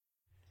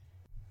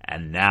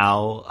And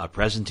now, a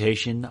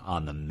presentation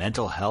on the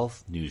Mental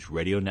Health News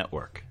Radio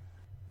Network.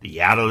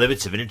 The Outer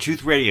Limits of Inner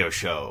Truth Radio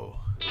Show.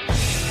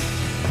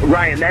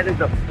 Ryan, that is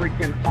a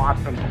freaking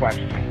awesome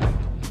question.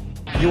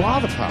 You are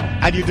the power,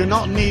 and you do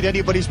not need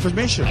anybody's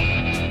permission.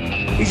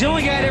 He's the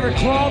only guy that ever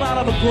crawled out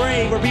of a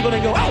grave where people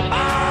didn't go, oh,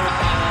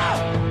 ah!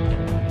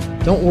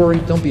 Don't worry,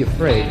 don't be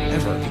afraid,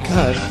 ever,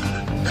 because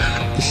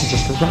this is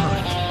just a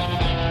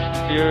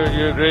ride. You're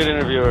a great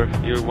interviewer.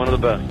 You're one of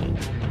the best.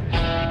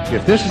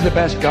 If this is the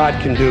best God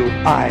can do,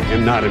 I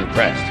am not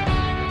impressed.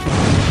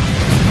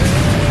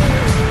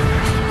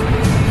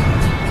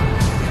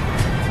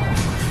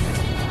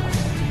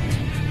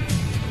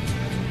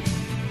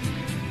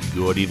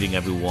 Good evening,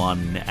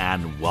 everyone,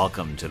 and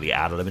welcome to the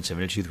Outer Limits of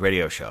Inner Truth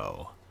Radio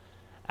Show.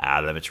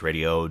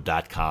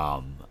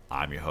 OuterLimitsRadio.com.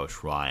 I'm your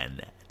host,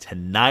 Ryan.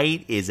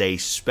 Tonight is a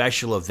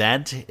special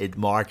event. It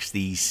marks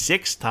the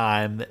 6th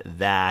time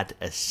that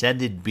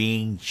Ascended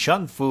Being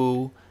Chung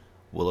Fu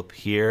will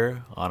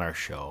appear on our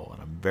show,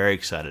 and I'm very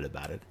excited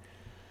about it.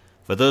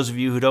 For those of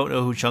you who don't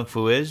know who Chung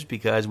Fu is,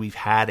 because we've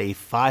had a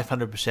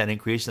 500%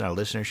 increase in our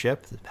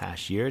listenership the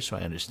past year, so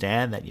I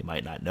understand that you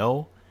might not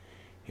know.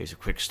 Here's a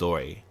quick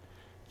story.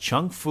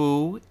 Chung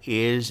Fu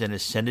is an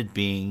ascended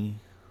being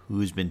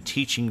who's been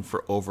teaching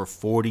for over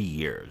 40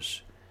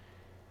 years.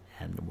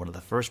 And one of the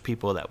first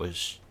people that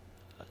was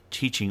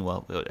teaching,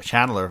 a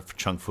channeler for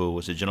Chung Fu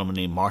was a gentleman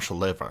named Marshall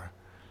Liver.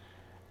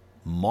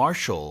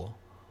 Marshall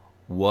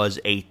was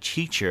a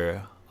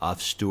teacher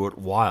of Stuart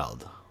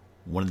Wilde,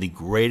 one of the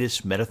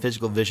greatest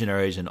metaphysical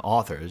visionaries and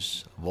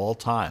authors of all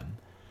time.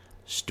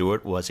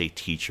 Stuart was a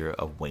teacher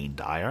of Wayne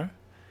Dyer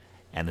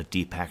and of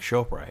Deepak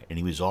Chopra, and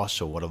he was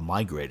also one of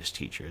my greatest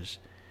teachers,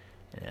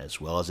 as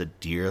well as a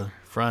dear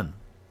friend.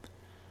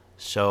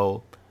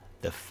 So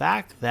the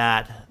fact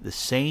that the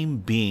same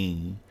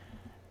being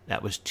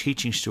that was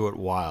teaching Stuart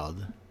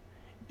Wilde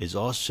is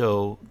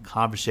also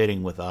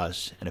conversating with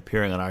us and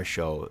appearing on our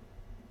show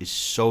is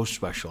so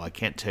special. I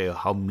can't tell you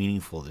how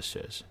meaningful this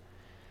is.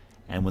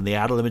 And when the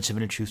Outer Limits of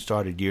Inner Truth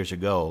started years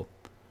ago,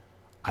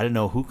 I didn't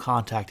know who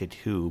contacted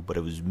who, but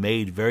it was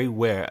made very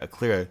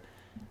clear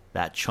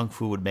that Chung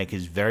Fu would make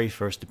his very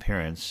first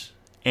appearance,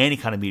 any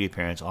kind of media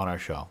appearance, on our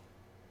show.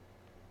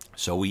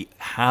 So we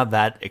have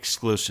that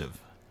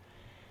exclusive.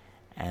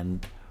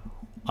 And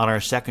on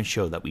our second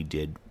show that we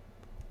did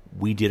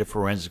a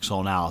forensic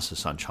soul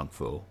analysis on Chung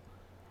Fu.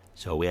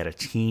 So we had a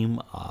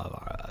team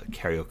of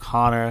Carrie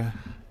O'Connor,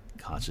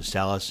 Constance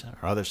Ellis, and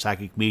our other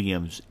psychic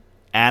mediums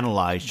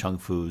analyze Chung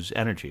Fu's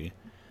energy,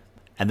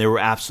 and they were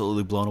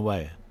absolutely blown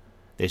away.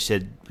 They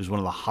said it was one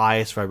of the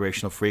highest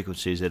vibrational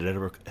frequencies that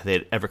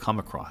they'd ever come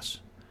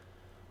across.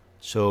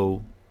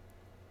 So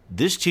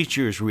this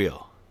teacher is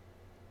real.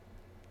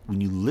 When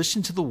you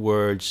listen to the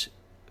words,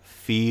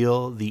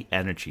 feel the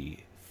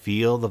energy,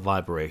 feel the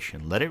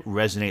vibration, let it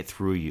resonate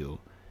through you,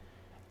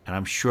 and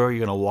I'm sure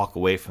you're going to walk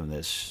away from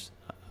this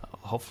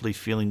hopefully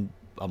feeling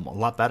a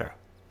lot better.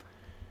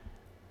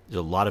 There's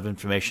a lot of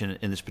information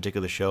in this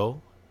particular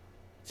show.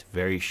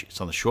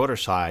 It's on the shorter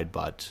side,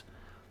 but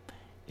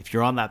if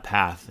you're on that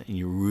path and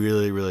you're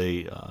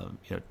really,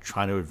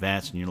 trying to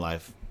advance in your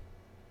life,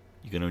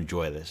 you're going to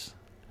enjoy this.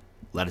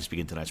 Let us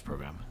begin tonight's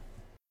program.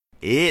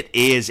 It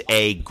is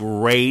a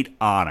great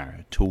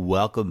honor to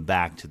welcome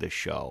back to the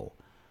show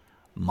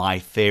my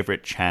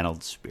favorite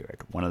channeled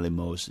spirit, one of the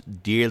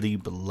most dearly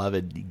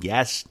beloved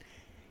guests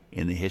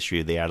in the history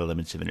of the Outer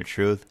Limits of Inner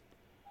Truth,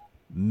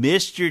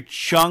 Mr.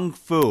 Chung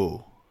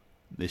Fu.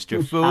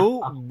 Mr. Fu,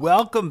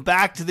 welcome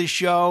back to the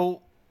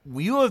show.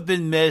 You have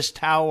been missed.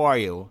 How are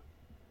you?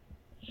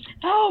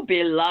 Oh,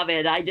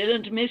 beloved, I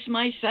didn't miss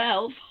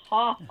myself.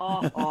 Ha,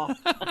 ha, ha.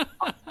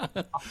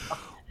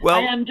 Well,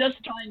 I am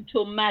just trying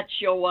to match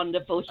your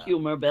wonderful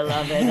humor,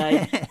 beloved.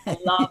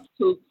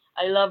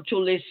 I love to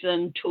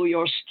listen to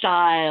your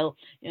style.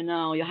 You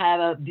know, you have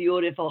a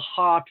beautiful,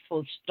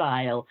 heartful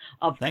style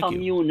of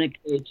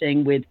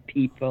communicating with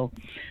people.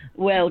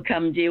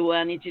 Welcome, dear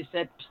one. It is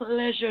a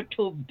pleasure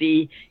to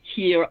be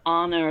here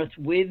on earth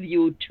with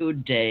you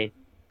today.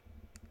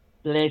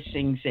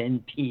 Blessings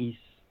and peace.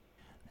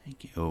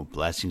 Thank you.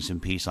 Blessings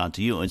and peace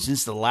unto you. And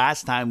since the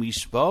last time we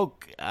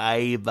spoke,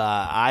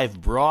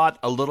 I've brought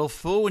a little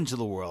Fu into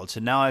the world. So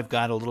now I've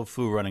got a little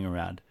Fu running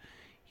around.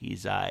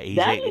 He's that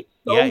is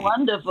so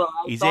wonderful.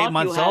 He's 8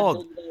 months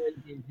old.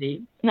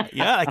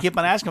 Yeah, I keep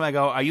on asking him. I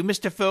go, "Are you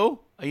Mr. Fu?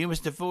 Are you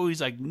Mr. Fu?" He's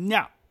like,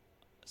 "No."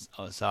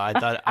 So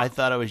I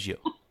thought it was you.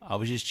 I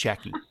was just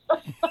checking.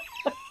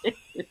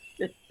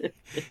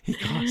 He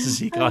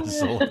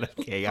causes a lot of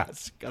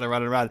chaos. Got to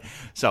run around.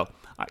 So,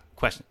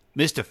 question,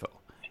 Mr. Fu,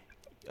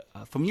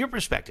 from your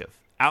perspective,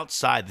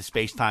 outside the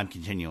space-time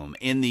continuum,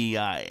 in the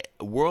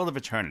world of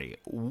eternity,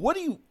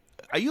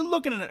 are you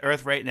looking at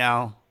Earth right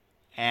now?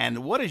 And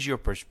what is your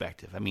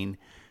perspective? I mean,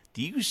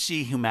 do you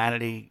see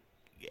humanity?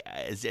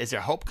 Is there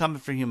hope coming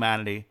for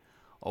humanity?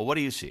 Or what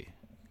do you see?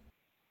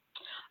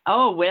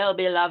 Oh, well,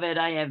 beloved,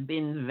 I have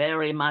been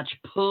very much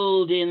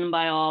pulled in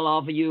by all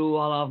of you,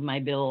 all of my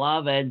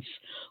beloveds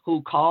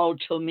who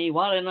called to me,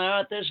 what on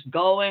earth is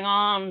going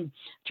on,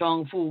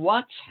 Chung Fu?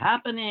 What's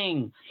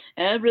happening?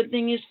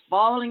 Everything is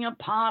falling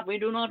apart. We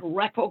do not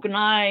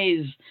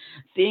recognize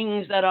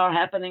things that are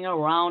happening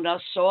around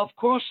us. So, of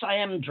course, I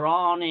am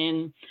drawn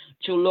in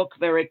to look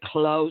very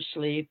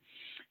closely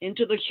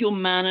into the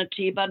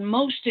humanity, but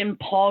most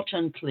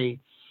importantly,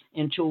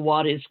 into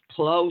what is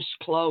close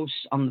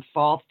on the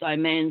fourth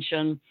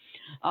dimension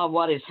of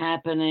what is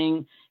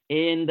happening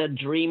in the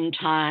dream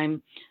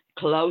time,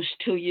 close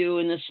to you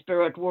in the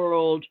spirit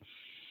world.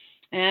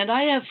 And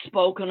I have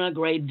spoken a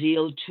great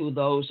deal to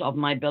those of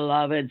my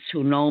beloveds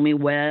who know me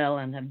well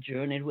and have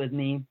journeyed with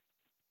me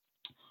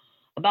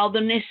about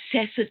the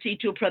necessity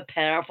to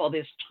prepare for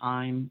this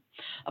time,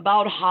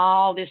 about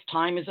how this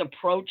time is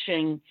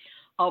approaching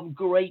of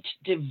great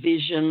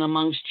division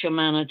amongst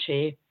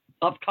humanity,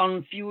 of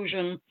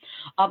confusion,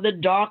 of the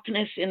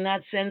darkness in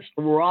that sense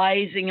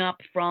rising up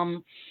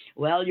from,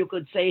 well, you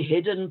could say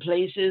hidden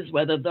places,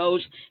 whether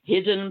those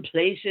hidden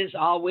places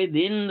are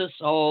within the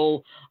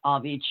soul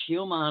of each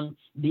human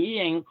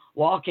being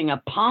walking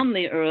upon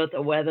the earth,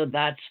 or whether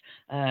that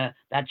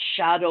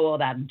shadow or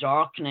that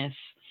darkness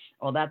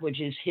or that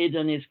which is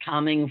hidden is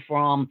coming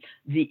from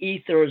the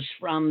ethers,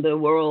 from the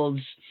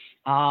worlds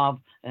of,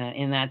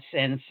 in that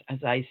sense, as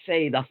I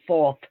say, the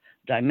fourth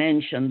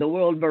dimension, the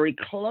world very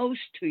close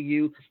to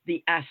you,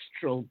 the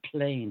astral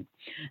plane.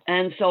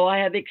 And so I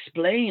have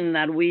explained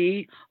that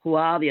we who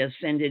are the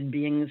ascended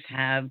beings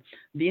have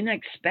been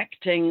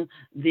expecting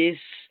this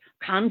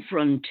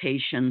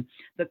confrontation,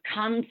 the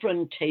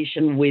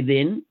confrontation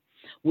within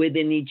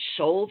each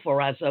soul,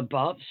 for as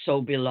above, so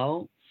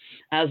below,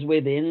 as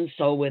within,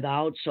 so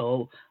without.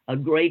 So a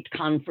great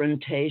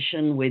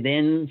confrontation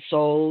within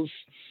souls,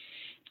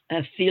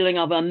 a feeling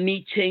of a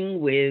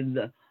meeting with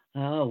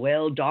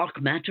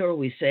dark matter,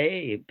 we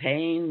say,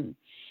 pain,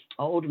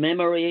 old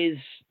memories,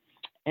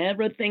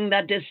 everything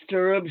that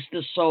disturbs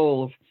the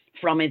soul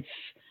from its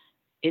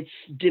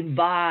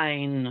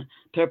divine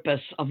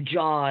purpose of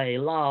joy,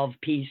 love,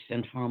 peace,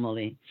 and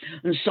harmony.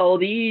 And so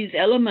these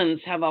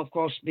elements have, of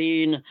course,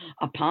 been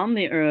upon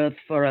the earth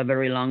for a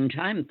very long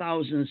time,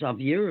 thousands of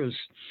years.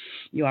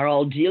 You are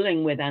all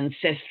dealing with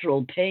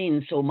ancestral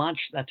pain, so much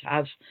that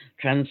has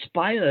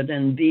transpired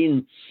and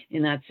been,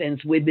 in that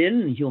sense,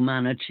 within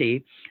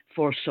humanity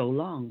for so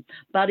long.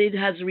 But it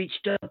has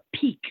reached a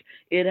peak.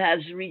 It has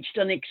reached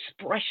an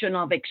expression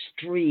of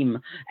extreme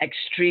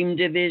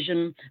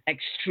division,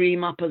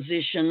 extreme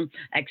opposition,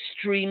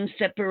 extreme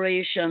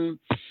separation,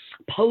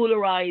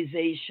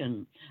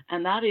 polarization.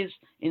 And that is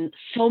in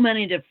so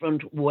many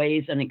different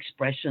ways and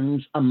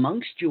expressions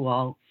amongst you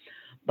all.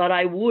 But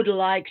I would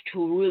like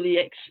to really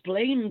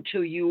explain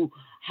to you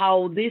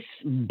how this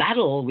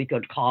battle, we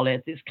could call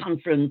it, this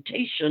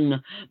confrontation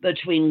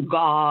between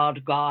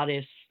God,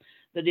 Goddess,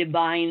 the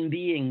divine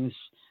beings,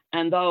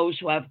 and those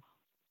who have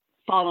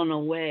fallen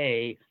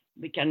away,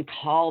 we can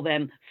call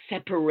them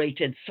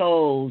separated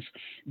souls,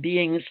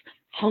 beings,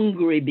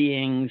 hungry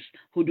beings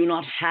who do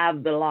not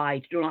have the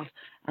light, are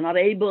not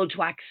able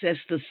to access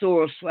the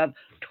source, who have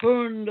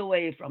turned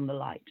away from the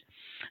light,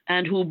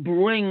 and who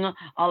bring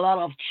a lot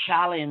of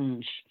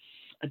challenge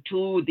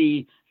to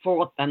the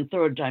fourth and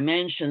third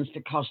dimensions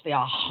because they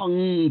are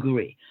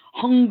hungry,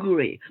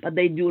 but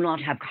they do not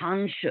have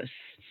conscious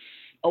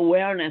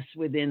awareness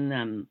within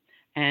them.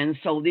 And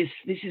so this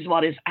is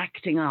what is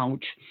acting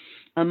out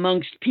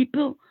amongst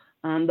people,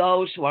 and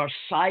those who are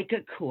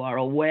psychic, who are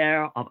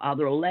aware of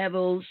other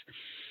levels.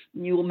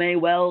 You may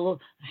well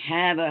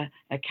have a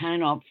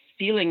kind of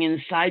feeling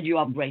inside you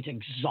of great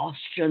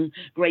exhaustion,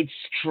 great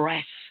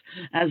stress,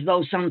 as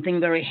though something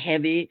very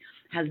heavy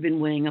has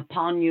been weighing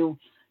upon you.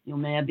 You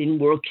may have been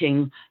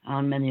working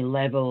on many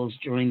levels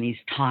during these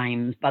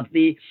times, but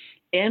the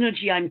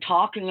energy I'm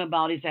talking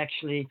about is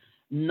actually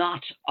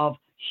not of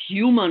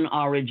human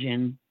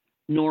origin,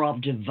 nor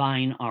of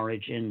divine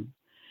origin.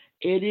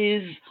 It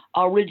is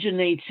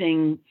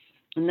originating,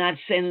 in that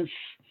sense,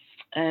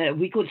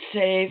 we could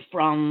say,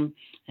 from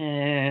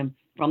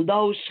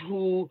those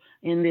who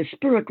in the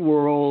spirit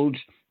world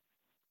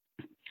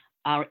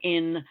are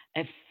in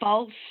a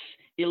false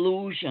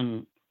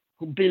illusion,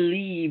 who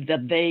believe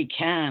that they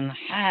can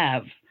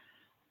have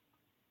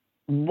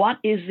what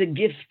is the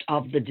gift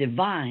of the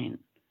divine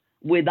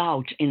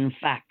without, in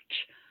fact,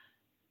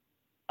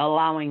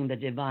 allowing the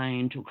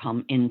divine to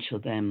come into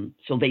them.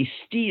 So they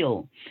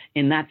steal,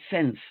 in that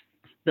sense,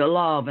 the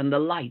love and the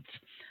light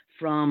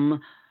from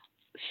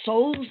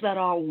souls that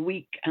are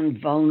weak and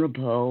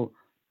vulnerable,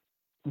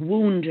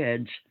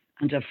 wounded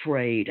and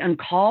afraid, and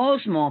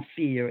cause more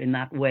fear in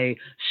that way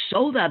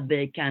so that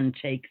they can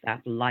take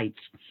that light.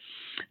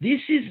 This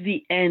is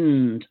the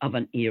end of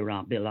an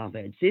era,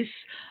 beloved. This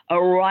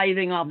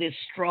arriving of this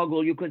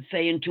struggle, you could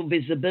say, into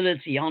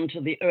visibility,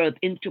 onto the earth,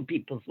 into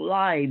people's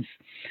lives.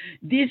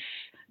 This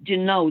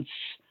denotes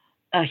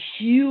a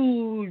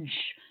huge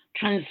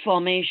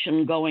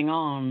transformation going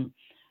on,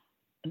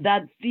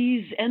 that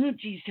these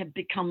energies have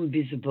become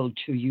visible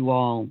to you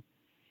all.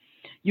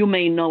 You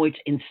may know it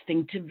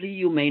instinctively,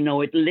 you may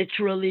know it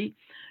literally,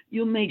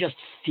 you may just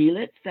feel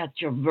it that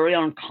you're very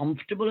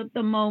uncomfortable at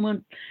the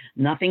moment.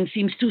 Nothing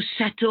seems to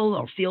settle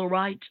or feel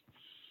right.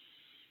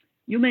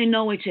 You may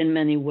know it in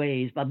many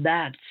ways, but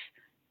that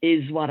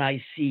is what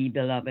I see,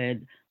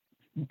 beloved.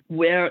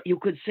 Where you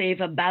could say if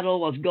a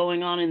battle was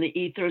going on in the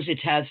ethers, it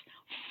has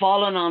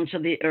fallen onto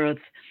the earth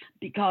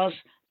because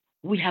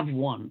we have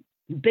won.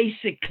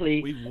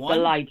 Basically, We've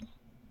won?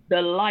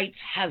 the light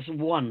has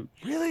won.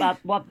 Really?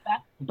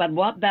 But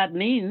what that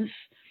means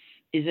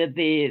is that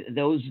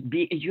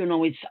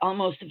it's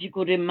almost, if you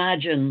could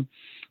imagine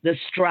the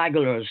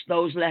stragglers,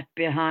 those left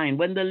behind,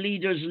 when the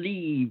leaders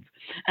leave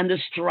and the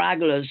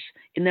stragglers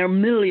in their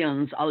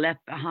millions are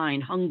left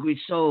behind, hungry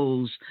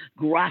souls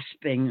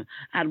grasping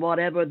at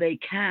whatever they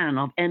can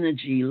of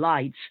energy,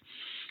 light,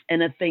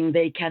 anything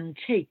they can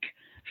take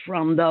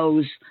from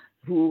those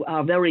who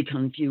are very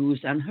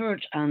confused and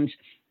hurt and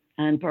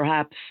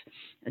perhaps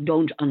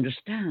don't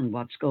understand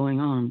what's going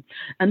on.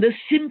 And the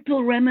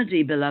simple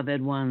remedy,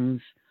 beloved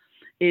ones,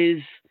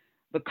 is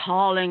the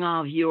calling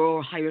of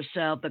your higher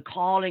self, the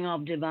calling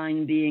of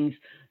divine beings,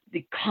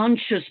 the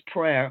conscious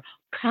prayer,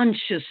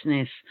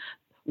 consciousness,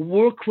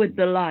 work with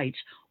the light,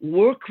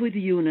 work with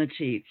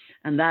unity.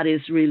 And that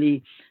is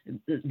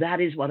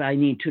what I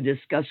need to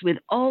discuss with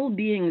all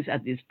beings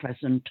at this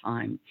present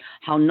time,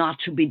 how not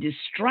to be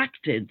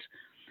distracted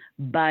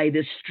by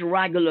the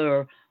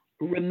straggler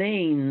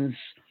remains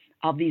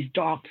of these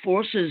dark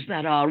forces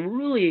that are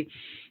really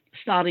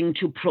starting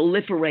to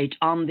proliferate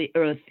on the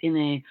earth in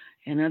a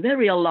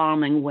very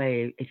alarming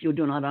way if you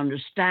do not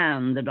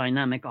understand the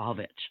dynamic of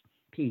it.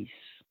 Peace.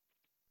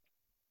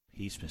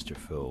 Peace, Mr.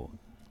 Fu.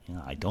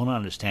 I don't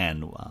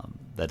understand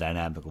the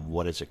dynamic of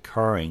what is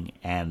occurring,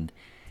 and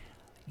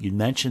you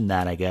mentioned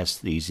that, I guess,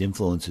 these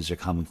influences are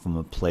coming from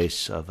a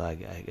place of,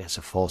 I guess,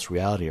 a false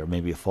reality or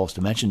maybe a false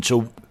dimension.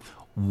 So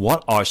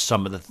what are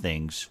some of the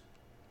things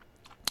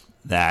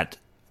that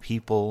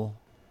people,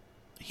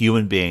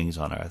 human beings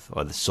on Earth,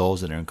 or the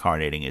souls that are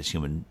incarnating as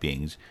human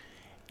beings,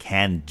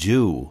 can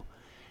do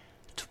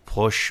to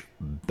push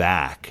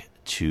back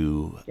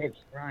to... That's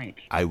right.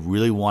 I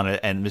really want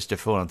to, and Mr.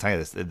 Fu, I'll tell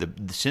you this,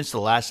 since the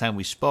last time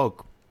we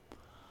spoke,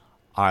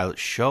 our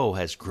show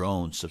has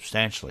grown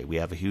substantially. We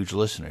have a huge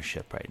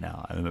listenership right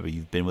now. I remember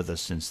you've been with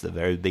us since the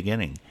very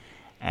beginning,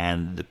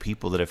 and the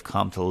people that have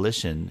come to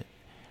listen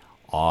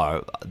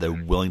they're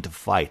willing to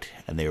fight,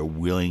 and they're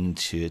willing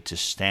to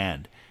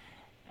stand.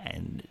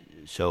 And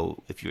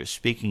so if you're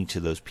speaking to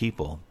those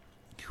people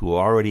who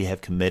already have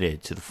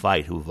committed to the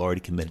fight, who have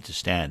already committed to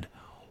stand,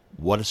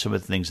 what are some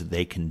of the things that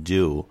they can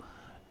do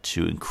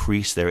to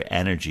increase their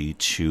energy,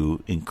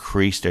 to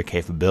increase their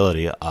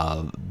capability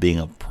of being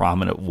a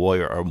prominent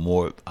warrior or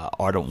more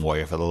ardent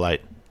warrior for the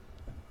light?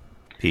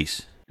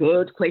 Peace.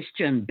 Good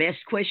question. Best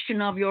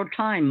question of your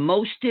time.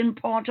 Most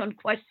important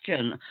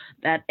question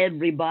that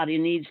everybody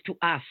needs to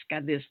ask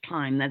at this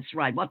time. That's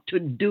right. What to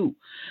do.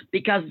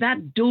 Because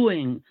that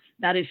doing,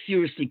 that is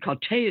seriously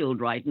curtailed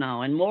right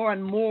now. And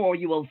more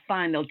you will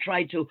find they'll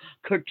try to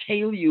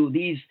curtail you.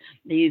 These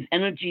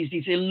energies,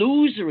 these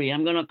illusory,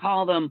 I'm going to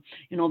call them,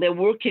 they're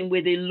working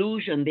with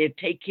illusion. They're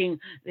taking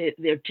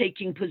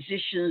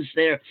positions.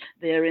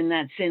 They're in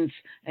that sense,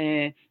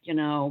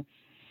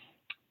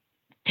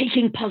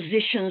 taking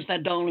positions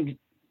that don't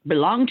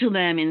belong to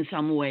them in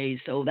some ways.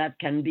 So that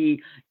can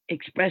be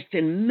expressed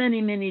in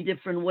many, many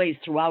different ways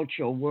throughout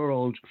your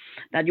world,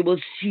 that you will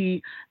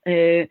see,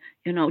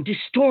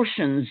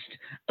 distortions,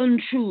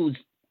 untruths,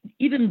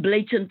 even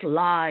blatant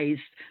lies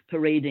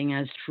parading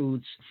as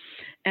truths.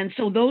 And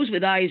so those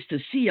with eyes to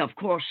see, of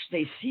course,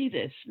 they see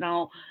this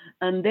now.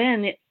 And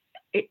then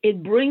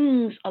it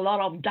brings a lot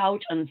of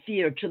doubt and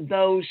fear to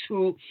those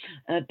who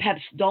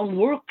perhaps don't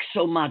work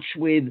so much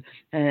with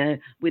a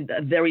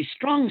very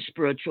strong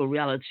spiritual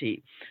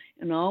reality.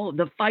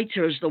 The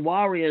fighters, the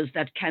warriors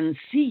that can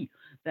see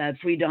that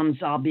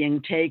freedoms are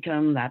being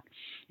taken, that,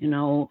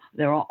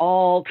 there are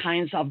all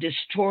kinds of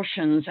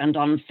distortions and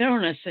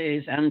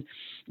unfairnesses and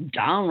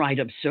downright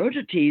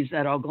absurdities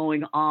that are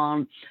going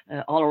on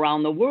all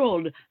around the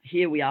world.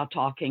 Here we are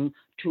talking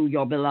to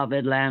your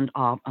beloved land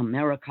of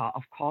America,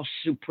 of course,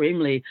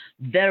 supremely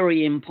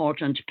very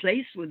important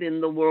place within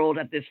the world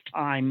at this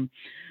time.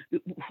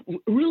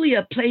 Really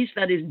a place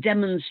that is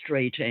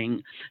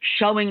demonstrating,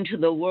 showing to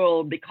the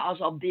world, because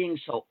of being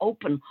so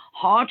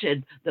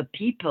open-hearted, the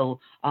people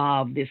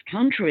of this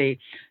country,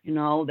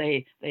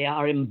 they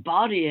are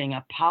embodying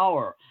a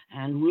power.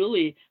 And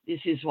really, this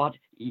is what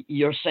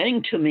you're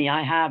saying to me.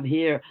 I have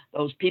here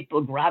those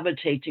people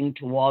gravitating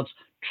towards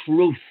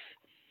truth,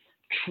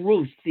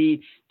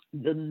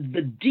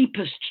 the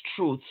deepest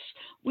truths,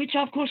 which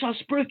of course are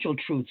spiritual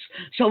truths.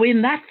 So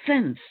in that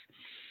sense,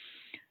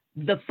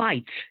 the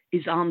fight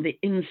is on the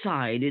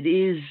inside. It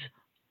is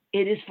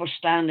for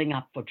standing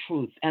up for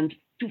truth and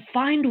to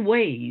find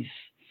ways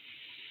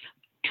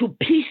to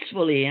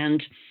peacefully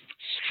and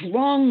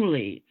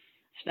strongly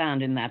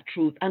stand in that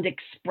truth and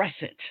express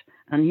it.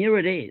 And here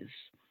it is.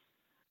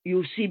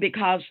 You see,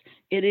 because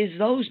it is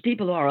those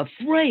people who are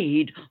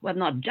afraid, who have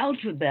not dealt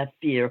with their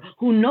fear,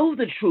 who know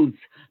the truth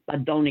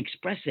but don't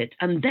express it.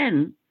 And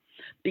then,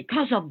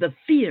 because of the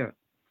fear,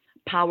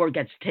 power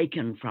gets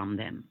taken from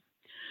them.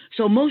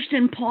 So most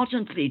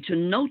importantly, to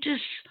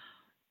notice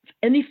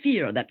any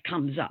fear that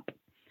comes up,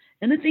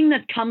 anything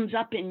that comes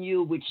up in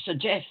you which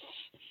suggests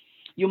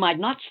you might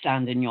not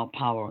stand in your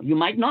power, you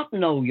might not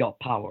know your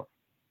power.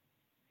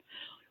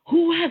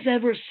 Who has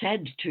ever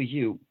said to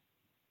you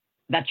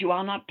that you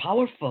are not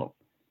powerful?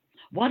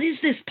 What is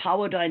this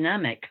power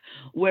dynamic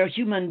where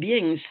human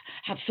beings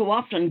have so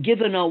often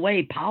given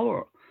away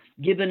power,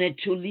 given it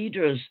to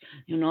leaders,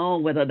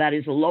 whether that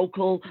is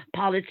local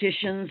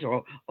politicians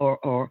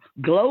or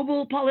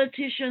global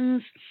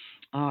politicians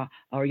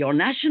or your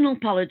national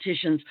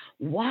politicians?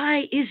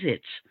 Why is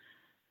it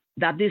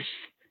that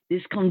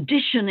this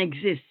condition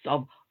exists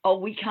of, oh,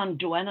 we can't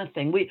do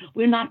anything.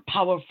 We're not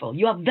powerful.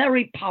 You are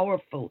very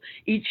powerful,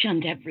 each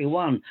and every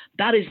one.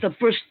 That is the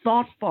first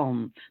thought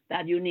form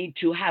that you need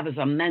to have as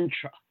a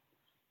mantra.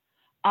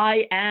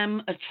 I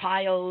am a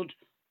child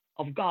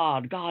of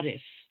God,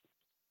 Goddess.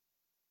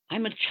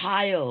 I'm a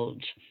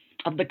child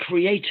of the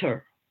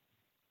Creator.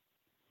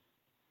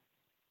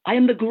 I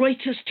am the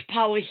greatest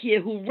power here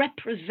who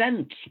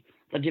represents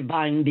the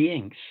divine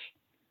beings.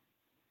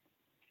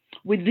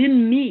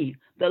 Within me,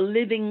 the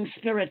living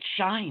spirit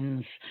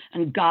shines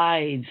and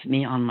guides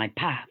me on my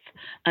path.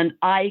 And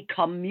I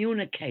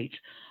communicate,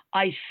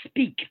 I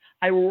speak,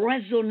 I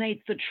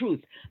resonate the truth.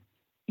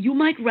 You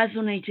might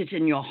resonate it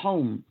in your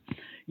home.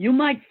 You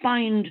might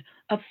find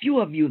a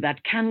few of you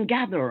that can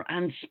gather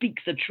and speak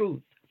the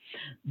truth.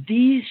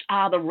 These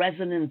are the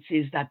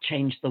resonances that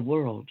change the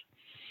world.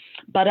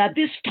 But at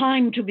this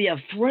time, to be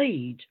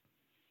afraid,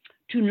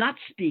 to not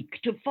speak,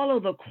 to follow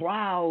the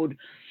crowd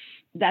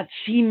that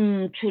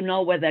seem to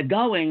know where they're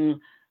going,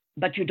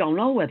 but you don't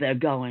know where they're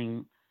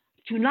going,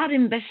 to not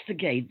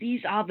investigate,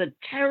 these are the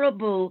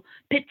terrible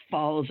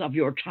pitfalls of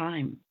your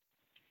time.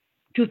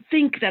 To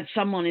think that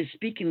someone is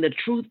speaking the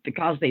truth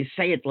because they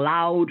say it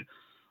loud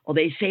or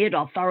they say it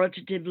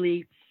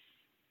authoritatively,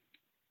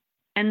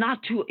 and not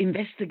to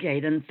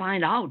investigate and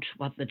find out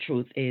what the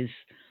truth is.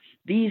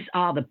 These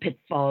are the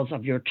pitfalls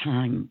of your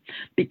time,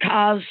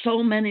 because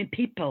so many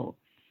people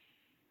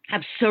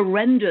have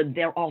surrendered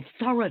their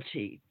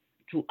authority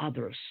to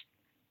others.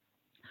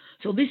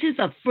 So this is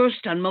the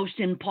first and most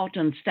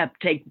important step.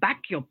 Take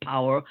back your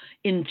power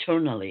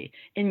internally,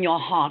 in your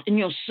heart, in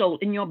your soul,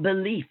 in your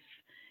belief,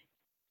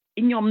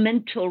 in your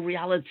mental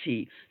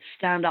reality.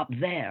 Stand up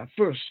there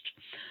first.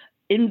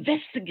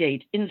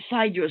 Investigate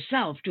inside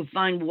yourself to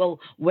find, well,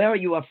 where are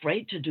you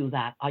afraid to do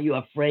that? Are you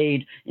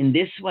afraid in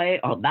this way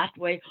or that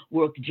way?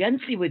 Work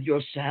gently with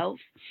yourself.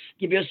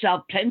 Give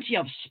yourself plenty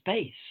of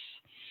space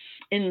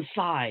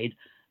inside.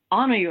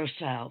 Honor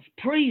yourself.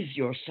 Praise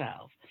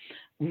yourself.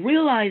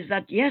 Realize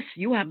that, yes,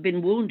 you have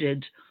been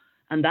wounded,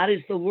 and that is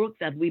the work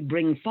that we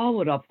bring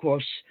forward, of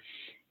course.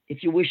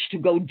 If you wish to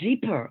go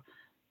deeper,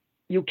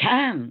 you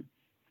can.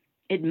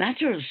 It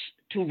matters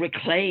to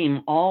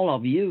reclaim all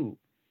of you.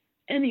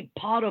 Any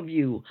part of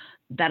you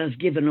that has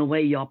given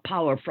away your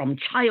power from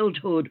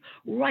childhood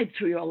right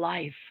through your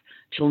life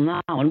till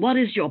now. And what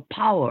is your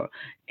power?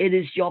 It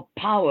is your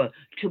power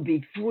to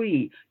be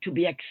free, to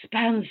be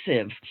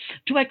expansive,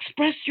 to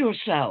express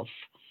yourself,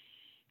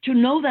 to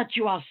know that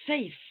you are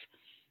safe,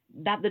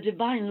 that the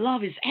divine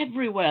love is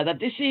everywhere, that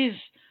this is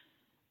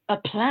a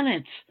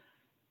planet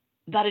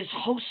that is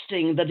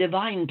hosting the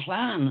divine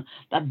plan,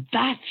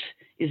 that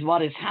is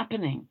what is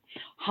happening.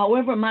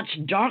 However much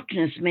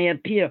darkness may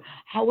appear,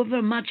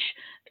 however much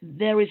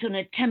there is an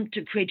attempt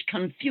to create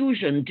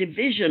confusion,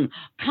 division,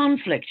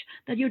 conflict,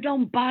 that you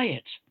don't buy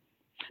it,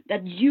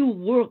 that you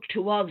work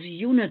towards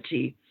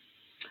unity,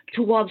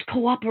 towards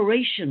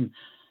cooperation,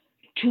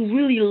 to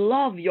really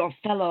love your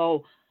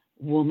fellow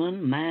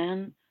woman,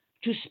 man,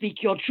 to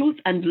speak your truth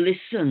and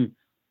listen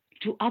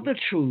to other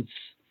truths,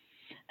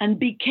 and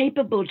be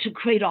capable to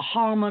create a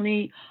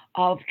harmony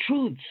of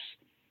truths,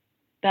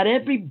 that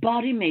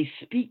everybody may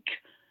speak,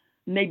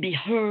 may be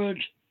heard,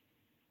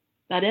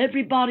 that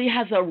everybody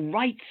has a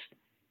right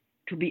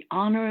to be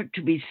honored,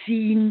 to be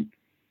seen,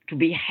 to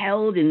be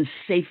held in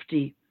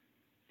safety,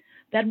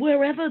 that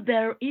wherever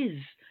there is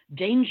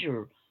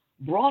danger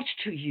brought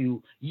to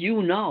you,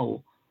 you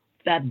know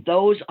that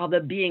those are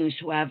the beings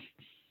who have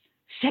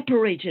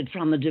separated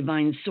from the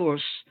divine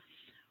source,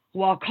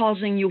 who are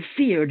causing you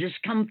fear,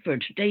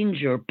 discomfort,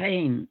 danger,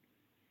 pain.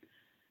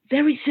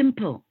 Very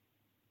simple.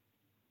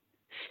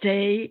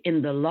 Stay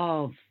in the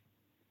love.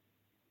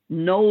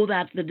 Know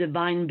that the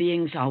divine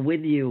beings are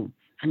with you,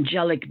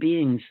 angelic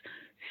beings.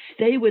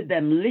 Stay with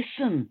them,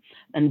 listen,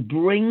 and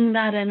bring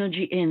that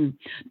energy in,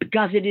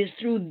 because it is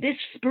through this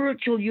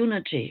spiritual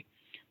unity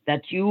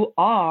that you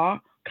are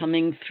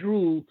coming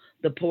through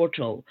the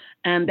portal.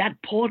 And that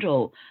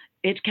portal,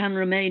 it can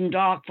remain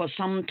dark for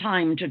some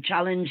time to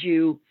challenge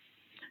you,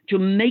 to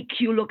make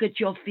you look at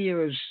your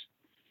fears,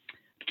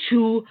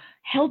 to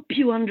help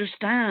you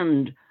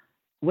understand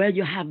where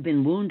you have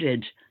been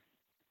wounded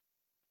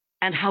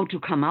and how to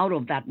come out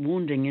of that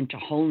wounding into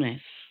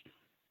wholeness.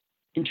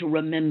 into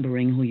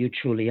remembering who you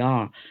truly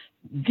are.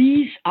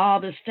 These are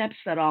the steps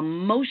that are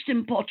most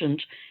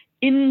important: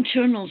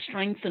 internal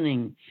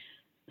strengthening,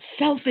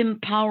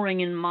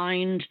 self-empowering in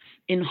mind,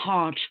 in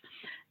heart,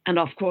 and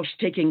of course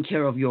taking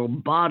care of your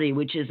body,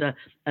 which is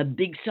a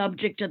big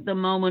subject at the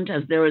moment,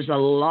 as there is a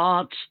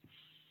lot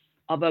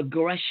of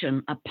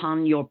aggression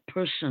upon your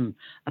person,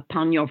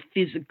 upon your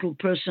physical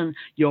person,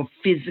 your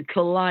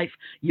physical life,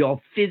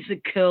 your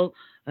physical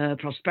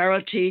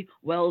prosperity,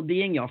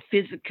 well-being, your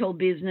physical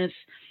business,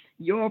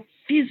 your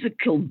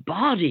physical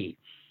body.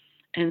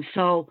 And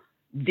so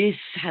this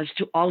has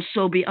to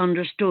also be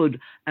understood,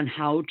 and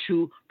how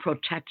to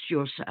protect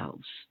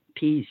yourselves.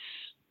 Peace.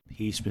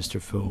 Peace,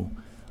 Mr. Fu.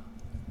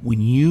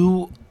 When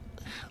you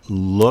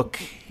look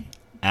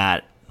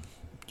at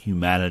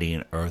humanity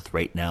and Earth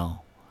right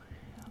now,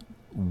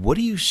 what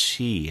do you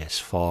see as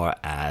far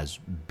as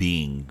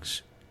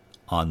beings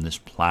on this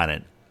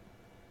planet?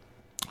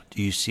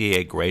 Do you see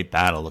a great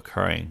battle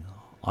occurring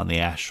on the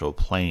astral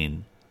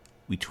plane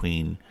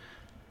between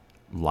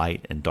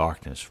light and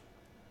darkness?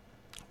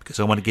 Because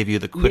I want to give you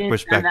the quick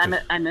perspective.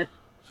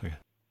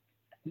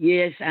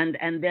 Yes,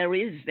 and there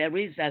is,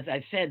 as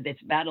I said, this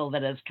battle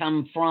that has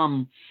come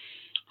from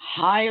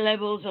high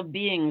levels of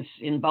beings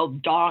in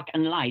both dark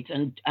and light.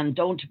 And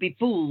don't be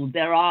fooled,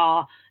 there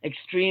are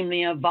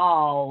extremely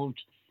evolved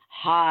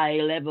high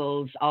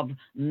levels of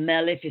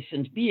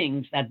maleficent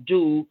beings that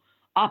do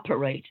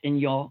operate in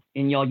your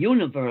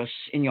universe,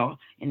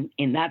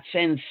 in that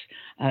sense,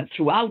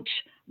 throughout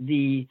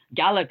the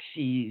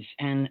galaxies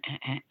and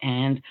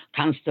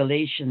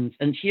constellations.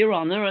 And here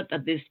on Earth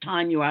at this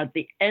time, you are at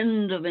the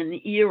end of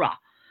an era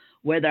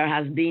where there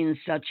has been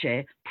such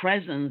a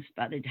presence,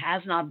 but it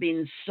has not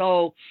been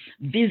so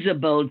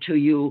visible to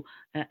you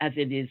as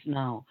it is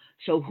now.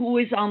 So who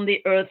is on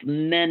the earth?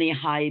 Many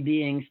high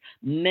beings,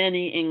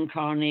 many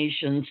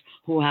incarnations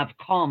who have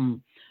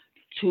come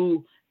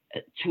to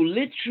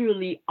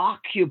literally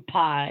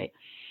occupy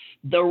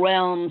the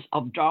realms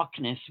of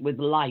darkness with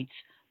light,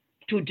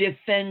 to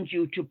defend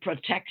you, to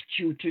protect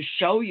you, to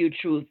show you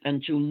truth,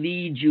 and to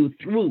lead you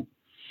through.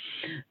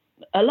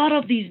 A lot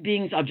of these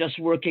beings are just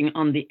working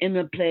on the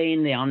inner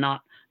plane.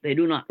 They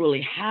do not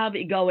really have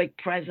egoic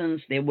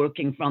presence. They're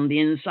working from the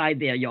inside.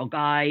 They are your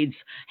guides,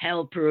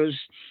 helpers,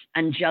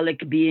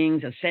 angelic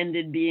beings,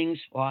 ascended beings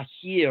who are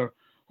here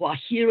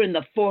in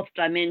the fourth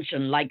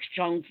dimension, like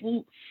Chung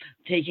Fu,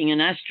 taking an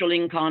astral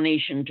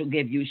incarnation to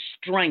give you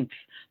strength,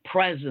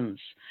 presence,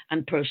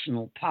 and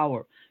personal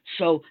power.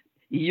 So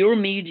your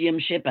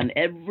mediumship, and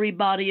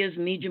everybody is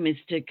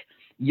mediumistic,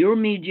 your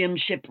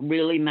mediumship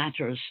really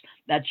matters,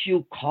 that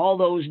you call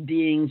those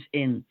beings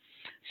in.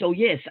 So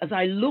yes, as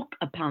I look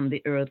upon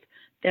the earth,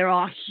 there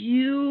are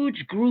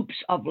huge groups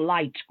of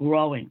light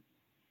growing,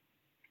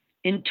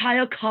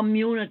 entire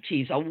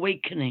communities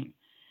awakening.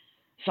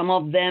 Some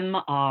of them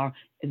are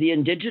the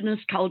indigenous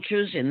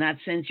cultures, in that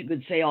sense you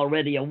could say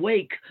already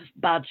awake,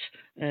 but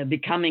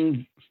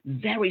becoming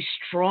very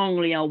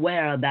strongly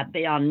aware that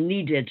they are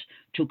needed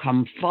to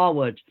come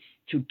forward,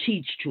 to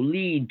teach, to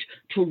lead,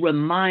 to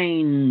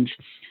remind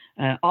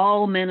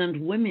all men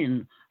and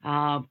women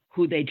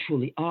who they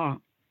truly are.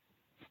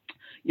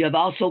 You have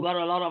also got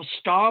a lot of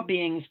star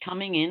beings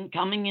coming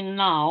in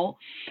now.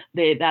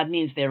 That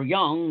means they're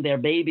young, they're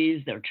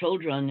babies, they're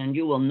children, and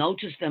you will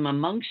notice them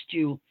amongst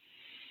you.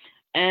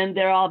 And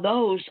there are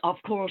those, of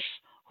course,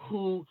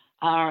 who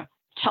are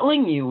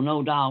telling you,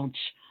 no doubt,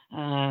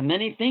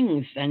 many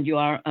things, and you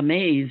are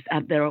amazed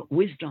at their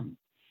wisdom.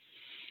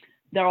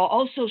 There are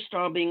also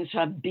star beings who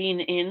have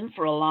been in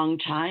for a long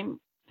time,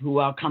 who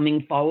are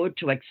coming forward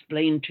to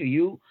explain to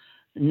you,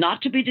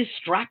 not to be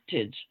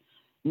distracted,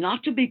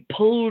 not to be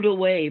pulled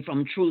away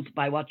from truth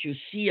by what you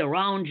see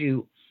around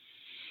you,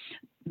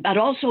 but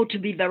also to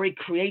be very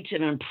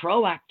creative and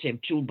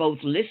proactive, to both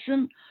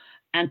listen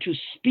and to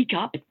speak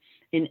up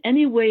in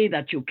any way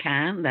that you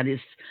can, that is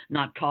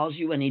not cause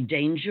you any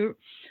danger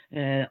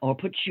or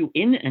put you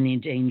in any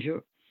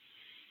danger.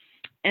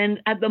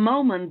 And at the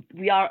moment,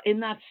 we are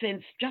in that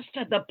sense just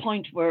at the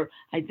point where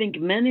I think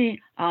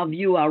many of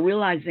you are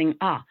realizing,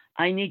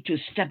 I need to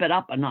step it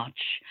up a notch.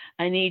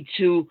 I need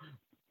to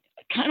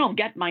kind of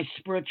get my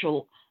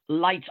spiritual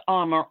light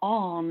armor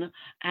on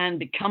and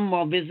become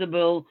more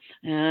visible,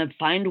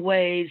 find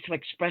ways to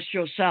express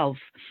yourself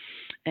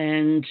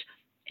and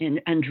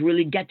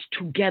really get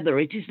together.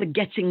 It is the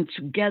getting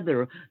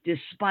together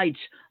despite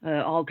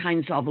all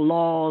kinds of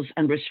laws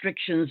and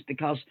restrictions,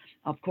 because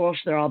of course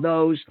there are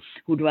those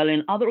who dwell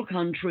in other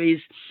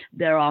countries.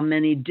 There are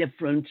many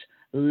different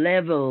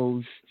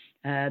levels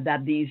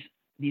that these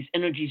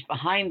energies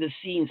behind the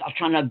scenes are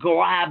trying to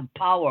grab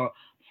power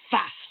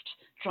fast,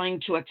 trying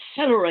to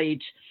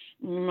accelerate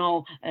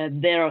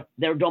their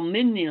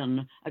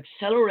dominion,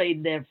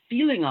 accelerate their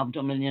feeling of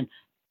dominion.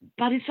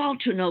 But it's all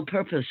to no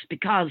purpose,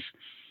 because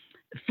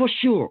for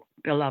sure,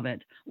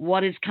 beloved,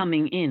 what is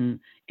coming in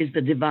is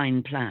the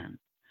divine plan.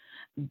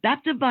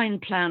 That divine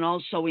plan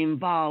also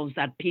involves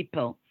that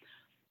people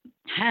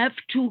have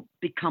to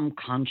become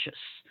conscious,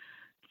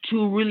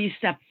 to really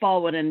step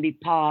forward and be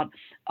part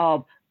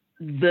of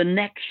the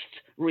next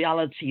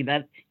reality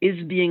that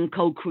is being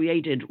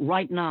co-created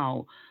right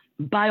now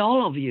by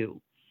all of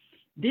you.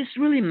 This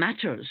really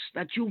matters,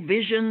 that you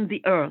vision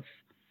the earth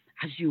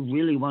as you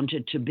really want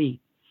it to be.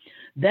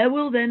 There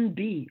will then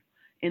be,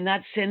 in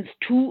that sense,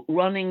 two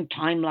running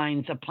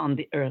timelines upon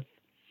the earth.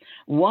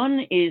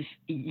 One is,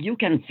 you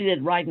can feel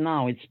it right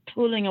now, it's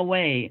pulling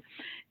away.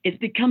 It's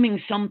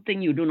becoming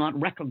something you do not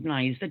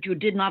recognize, that you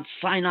did not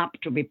sign up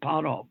to be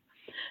part of.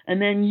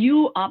 And then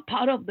you are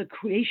part of the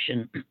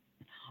creation.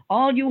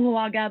 All you who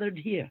are gathered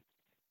here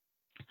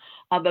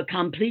of a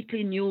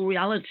completely new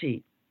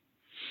reality.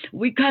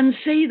 We can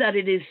say that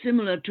it is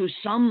similar to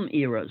some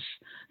eras,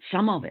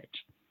 some of it.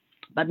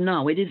 But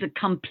no, it is a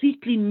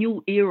completely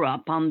new era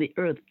upon the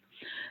earth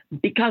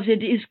because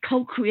it is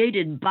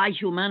co-created by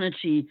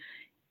humanity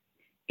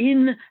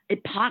in a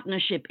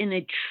partnership, in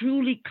a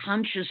truly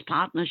conscious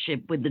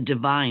partnership with the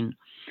divine,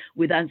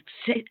 with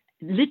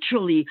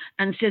literally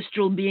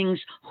ancestral beings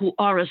who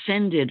are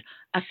ascended,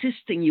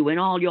 assisting you in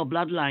all your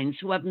bloodlines,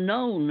 who have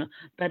known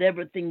that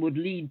everything would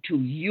lead to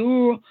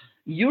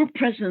your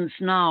presence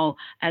now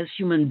as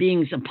human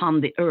beings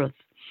upon the earth.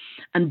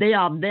 And they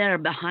are there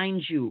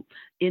behind you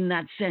in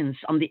that sense,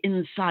 on the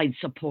inside,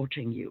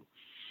 supporting you.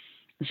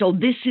 So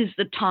this is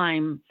the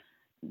time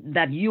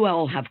that you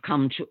all have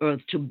come to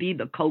earth to be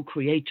the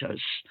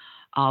co-creators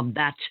of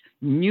that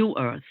new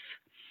earth,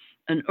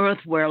 an earth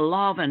where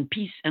love and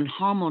peace and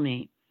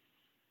harmony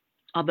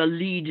are the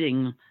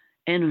leading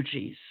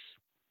energies.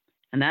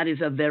 And that is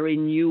a very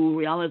new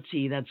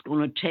reality that's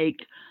going to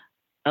take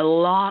a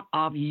lot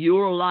of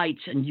your light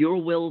and your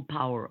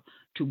willpower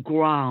to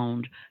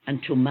ground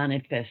and to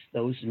manifest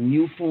those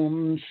new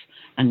forms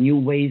and new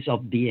ways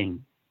of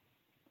being.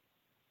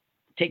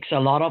 It takes a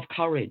lot of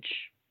courage.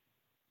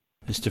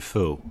 Mr.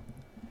 Fu,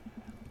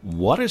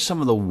 what are some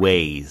of the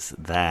ways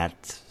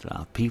that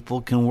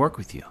people can work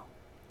with you?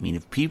 I mean,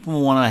 if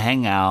people want to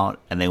hang out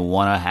and they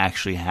want to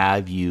actually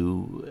have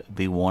you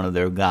be one of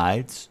their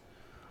guides,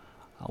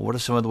 what are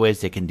some of the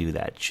ways they can do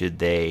that? Should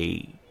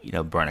they,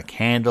 burn a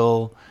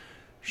candle?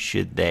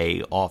 Should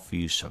they offer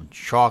you some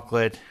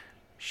chocolate?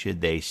 Should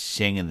they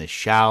sing in the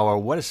shower?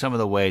 What are some of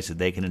the ways that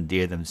they can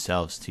endear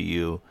themselves to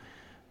you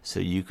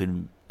so you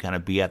can kind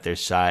of be at their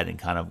side and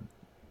kind of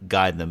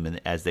guide them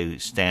as they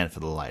stand for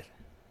the light?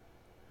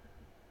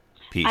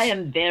 Peace. I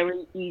am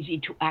very easy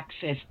to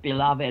access,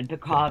 beloved,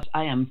 because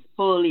I am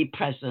fully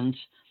present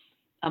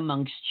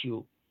amongst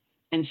you.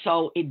 And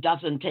so it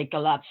doesn't take a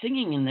lot.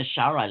 Singing in the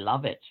shower, I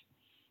love it.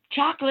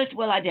 Chocolate,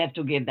 well, I'd have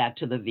to give that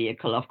to the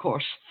vehicle, of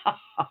course.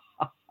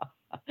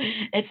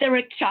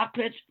 Etheric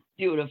chocolate,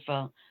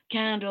 beautiful.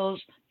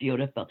 Candles,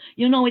 beautiful.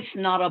 It's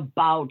not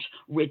about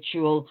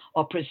ritual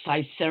or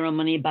precise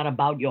ceremony, but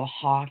about your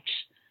heart,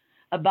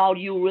 about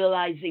you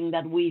realizing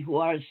that we who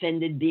are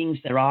ascended beings,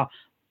 there are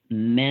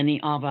many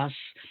of us.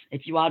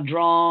 If you are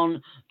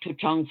drawn to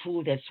Chung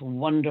Fu, that's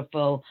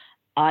wonderful.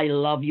 I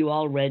love you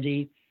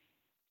already.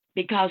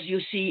 Because you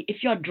see,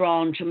 if you're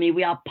drawn to me,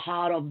 we are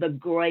part of the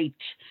great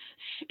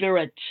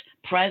spirit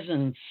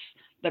presence,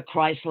 the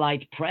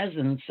Christ-like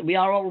presence. We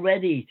are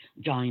already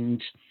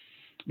joined.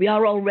 We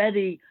are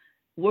already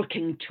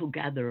working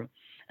together.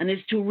 And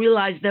it's to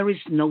realize there is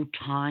no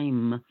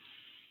time.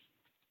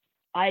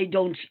 I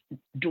don't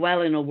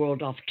dwell in a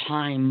world of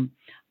time.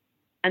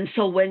 And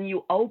so when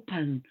you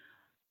open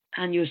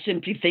and you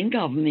simply think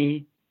of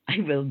me, I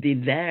will be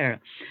there.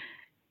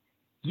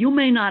 You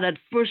may not at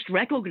first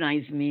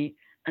recognize me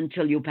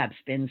until you perhaps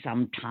spend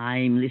some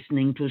time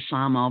listening to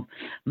some of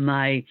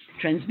my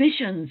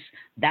transmissions.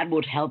 That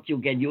would help you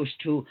get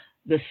used to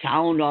the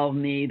sound of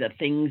me, the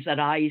things that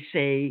I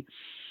say.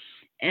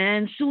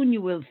 And soon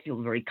you will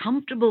feel very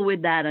comfortable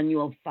with that, and you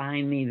will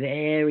find me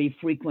very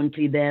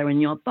frequently there in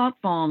your thought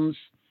forms.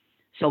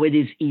 So it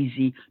is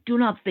easy. Do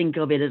not think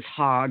of it as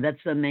hard.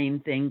 That's the main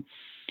thing.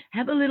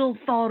 Have a little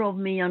thought of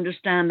me.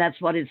 Understand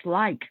that's what it's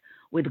like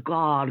with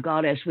God,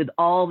 Goddess, with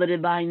all the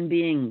divine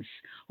beings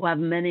who have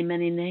many,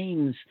 many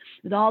names,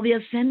 with all the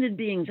ascended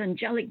beings,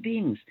 angelic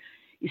beings.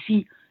 You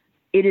see,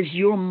 it is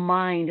your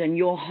mind and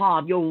your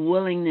heart, your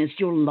willingness,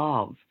 your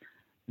love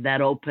that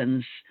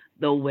opens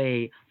the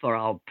way for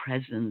our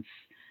presence.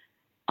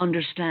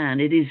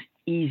 Understand, it is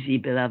easy,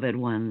 beloved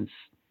ones,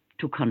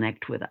 to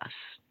connect with us.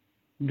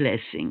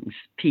 Blessings.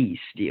 Peace,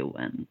 dear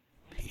one.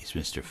 Peace,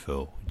 Mr.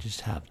 Fu. We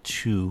just have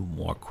two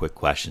more quick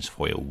questions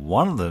for you.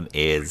 One of them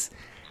is,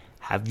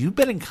 have you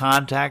been in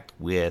contact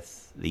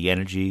with the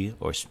energy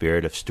or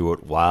spirit of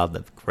Stuart Wilde,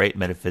 the great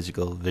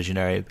metaphysical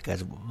visionary?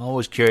 Because I'm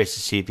always curious to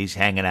see if he's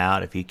hanging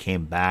out, if he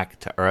came back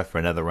to Earth for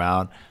another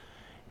round,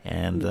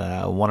 and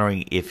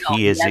wondering if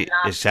he is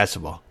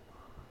accessible.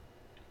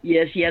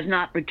 Yes, he has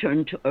not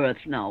returned to Earth,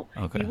 no.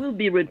 Okay. He will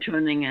be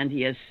returning, and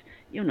he has,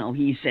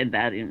 he said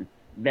that in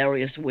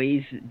various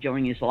ways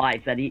during his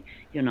life, that he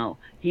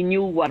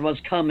knew what was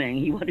coming.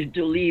 He wanted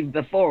to leave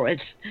before it,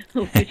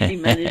 which he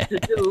managed to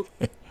do,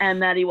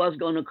 and that he was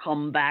going to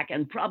come back,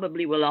 and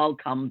probably will all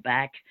come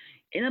back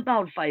in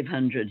about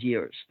 500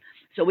 years.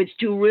 So it's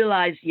to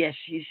realize, yes,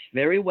 he's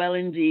very well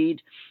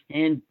indeed,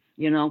 and,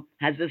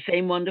 has the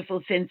same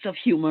wonderful sense of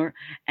humor,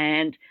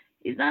 and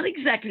He's not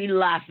exactly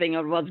laughing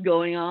at what's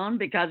going on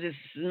because it's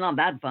not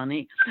that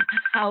funny.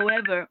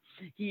 However,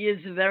 he is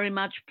very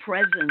much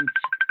present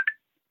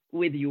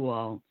with you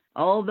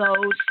all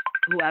those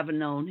who have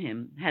known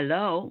him.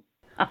 Hello.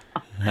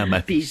 That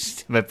might be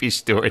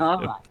Stuart.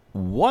 All right.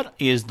 What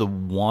is the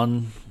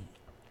one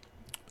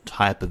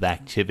type of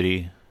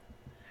activity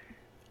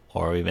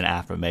or even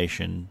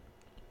affirmation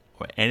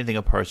or anything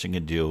a person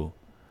can do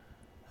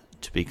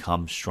to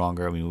become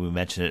stronger? I mean, we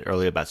mentioned it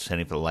earlier about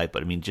standing for the light,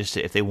 but I mean, just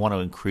if they want to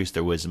increase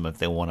their wisdom, if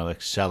they want to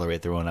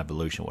accelerate their own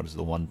evolution, what is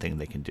the one thing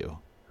they can do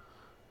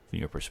from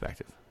your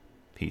perspective?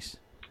 Peace.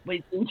 Well,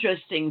 it's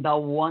interesting. The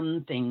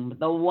one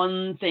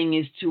thing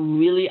is to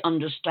really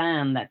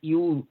understand that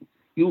you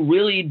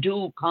really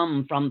do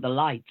come from the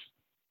light.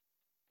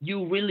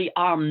 You really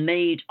are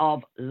made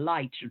of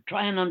light. To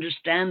try and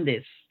understand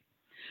this,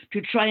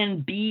 to try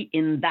and be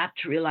in that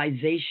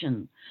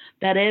realization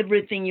that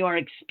everything you are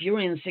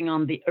experiencing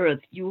on the earth,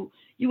 you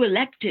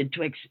elected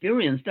to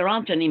experience. There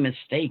aren't any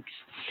mistakes.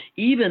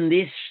 Even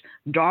this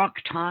dark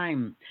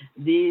time,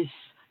 this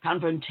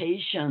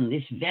confrontation,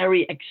 this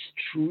very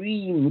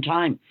extreme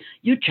time,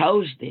 you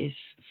chose this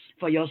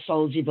for your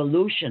soul's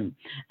evolution,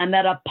 and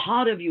that a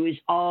part of you is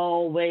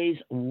always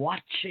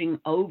watching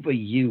over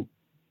you,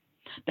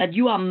 that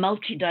you are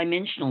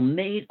multidimensional,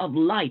 made of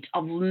light,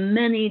 of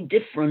many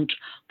different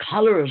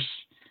colors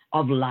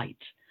of light,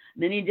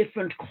 many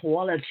different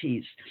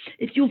qualities.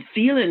 If you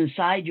feel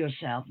inside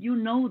yourself, you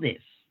know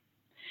this.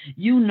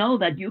 You know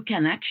that you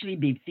can actually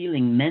be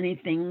feeling many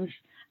things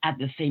at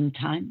the same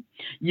time.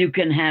 You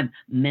can have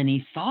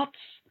many thoughts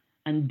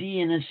and be,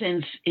 in a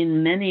sense,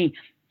 in many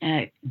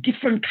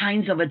different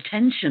kinds of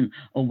attention,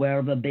 aware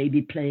of a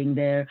baby playing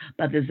there,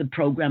 but there's a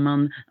program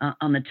on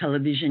the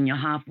television you're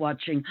half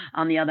watching.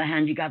 On the other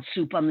hand, you got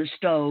soup on the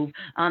stove.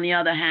 On the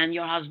other hand,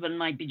 your husband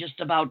might be just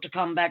about to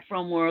come back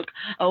from work.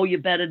 Oh, you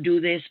better do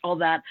this or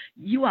that.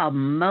 You are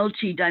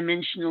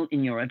multidimensional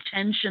in your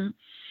attention.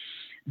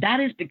 That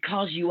is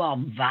because you are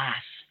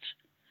vast.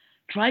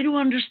 Try to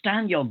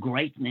understand your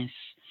greatness.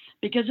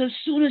 Because as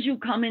soon as you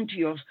come into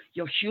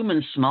your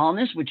human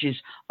smallness, which is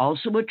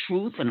also a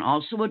truth and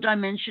also a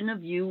dimension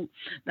of you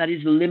that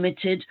is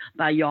limited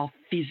by your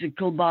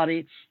physical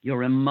body,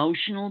 your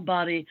emotional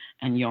body,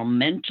 and your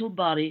mental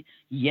body,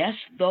 yes,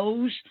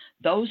 those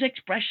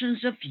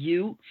expressions of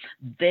you,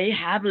 they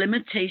have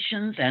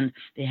limitations and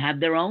they have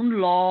their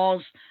own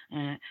laws,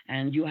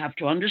 and you have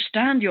to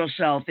understand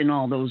yourself in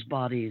all those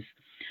bodies.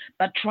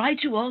 But try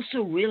to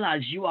also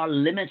realize you are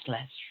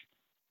limitless,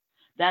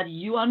 that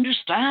you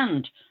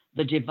understand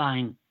the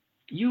divine,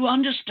 you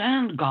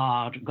understand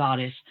God,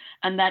 Goddess,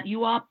 and that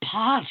you are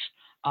part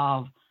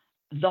of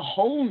the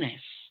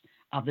wholeness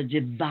of the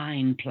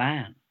divine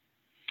plan.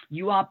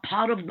 You are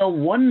part of the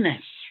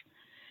oneness.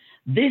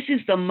 This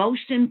is the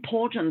most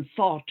important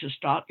thought to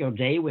start your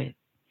day with,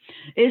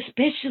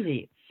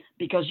 especially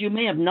because you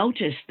may have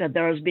noticed that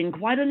there has been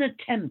quite an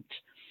attempt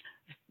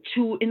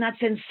to, in that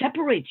sense,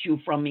 separate you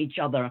from each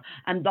other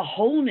and the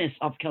wholeness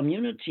of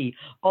community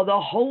or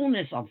the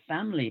wholeness of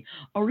family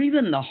or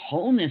even the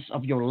wholeness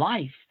of your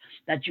life,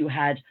 that you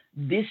had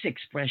this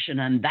expression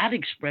and that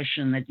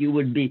expression, that you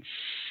would be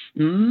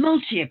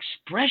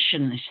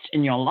multi-expressionist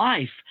in your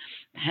life,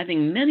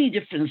 having many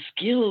different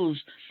skills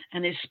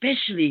and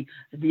especially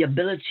the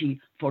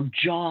ability for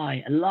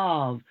joy,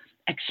 love,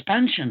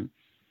 expansion.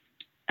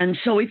 And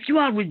so if you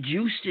are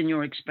reduced in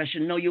your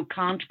expression, no, you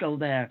can't go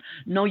there.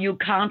 No, you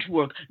can't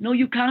work. No,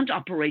 you can't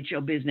operate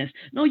your business.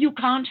 No, you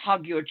can't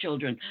hug your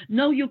children.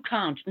 No, you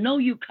can't. No,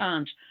 you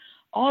can't.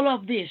 All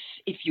of this,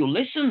 if you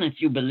listen,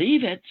 if you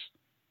believe it,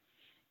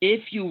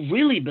 if you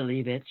really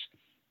believe it,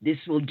 this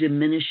will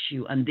diminish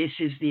you. And this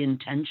is the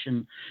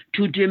intention,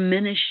 to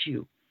diminish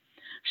you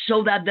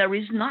so that there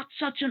is not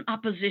such an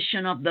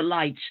opposition of the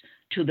light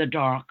to the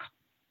dark,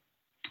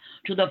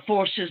 to the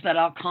forces that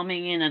are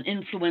coming in and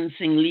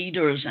influencing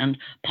leaders and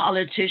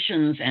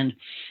politicians and,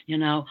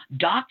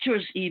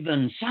 doctors,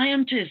 even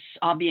scientists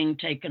are being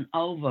taken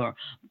over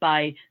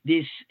by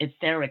this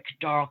etheric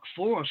dark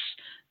force.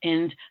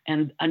 And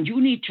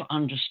you need to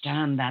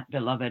understand that,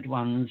 beloved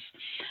ones.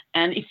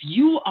 And if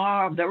you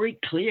are very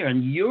clear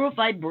and your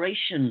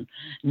vibration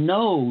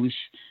knows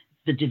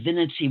the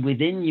divinity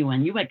within you,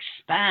 and you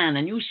expand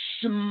and you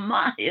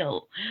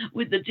smile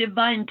with the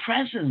divine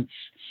presence,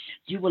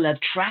 you will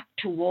attract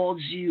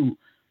towards you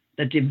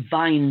the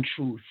divine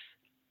truth,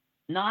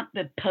 not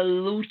the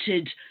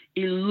polluted,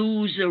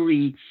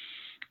 illusory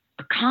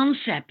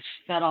concepts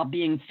that are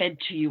being fed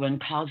to you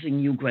and causing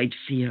you great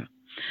fear.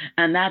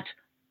 And that,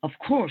 of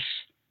course,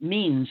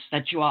 means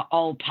that you are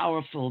all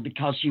powerful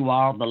because you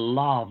are the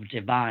love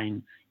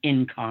divine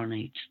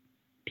incarnate.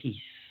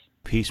 Peace.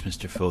 Peace,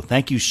 Mr. Fu.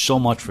 Thank you so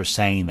much for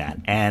saying that.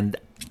 And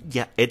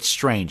yeah, it's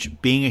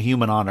strange. Being a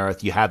human on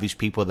Earth, you have these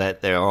people that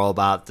they're all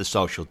about the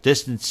social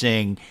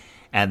distancing,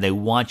 and they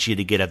want you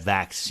to get a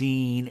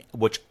vaccine,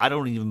 which I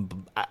don't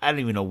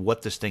even know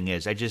what this thing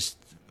is. I just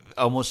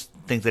almost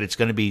think that it's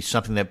going to be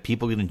something that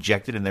people get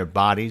injected in their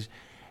bodies,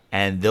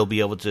 and they'll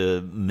be able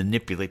to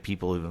manipulate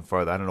people even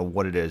further. I don't know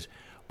what it is.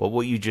 But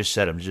what you just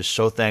said, I'm just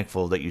so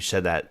thankful that you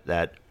said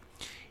that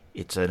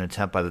it's an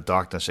attempt by the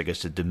darkness, I guess,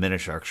 to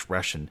diminish our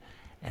expression.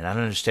 And I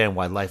don't understand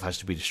why life has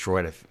to be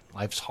destroyed if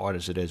life's hard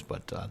as it is.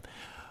 But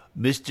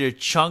Mr.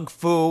 Chung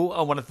Fu,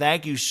 I want to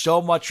thank you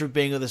so much for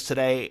being with us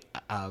today.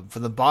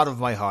 From the bottom of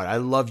my heart, I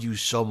love you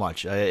so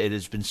much. It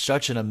has been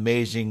such an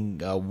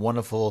amazing,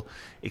 wonderful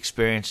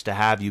experience to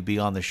have you be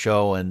on the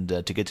show and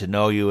to get to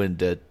know you and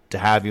to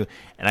have you.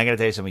 And I got to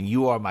tell you something.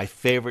 You are my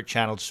favorite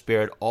channeled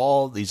spirit.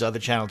 All these other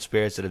channeled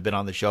spirits that have been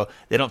on the show,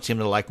 they don't seem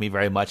to like me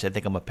very much. I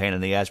think I'm a pain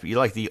in the ass, but you're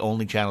like the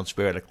only channeled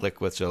spirit I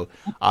click with. So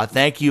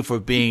thank you for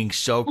being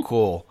so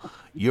cool.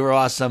 You're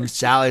awesome.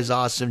 Sally's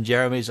awesome.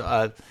 Jerome's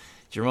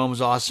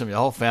awesome. Your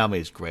whole family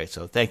is great.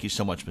 So thank you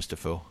so much, Mr.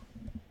 Fu.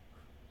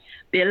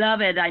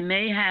 Beloved, I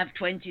may have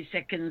 20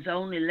 seconds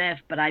only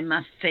left, but I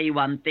must say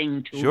one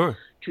thing to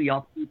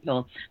your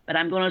people. But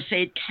I'm going to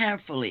say it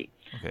carefully.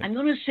 Okay. I'm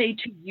going to say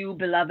to you,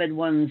 beloved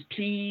ones,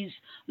 please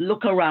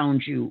look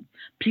around you.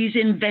 Please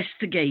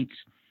investigate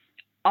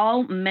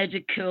all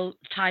medical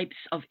types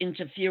of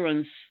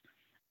interference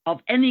of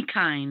any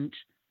kind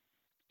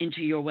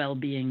into your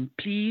well-being.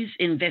 Please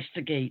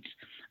investigate,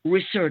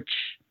 research.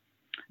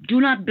 Do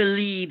not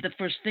believe the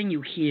first thing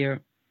you hear.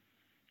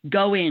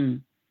 Go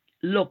in,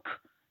 look,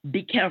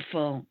 be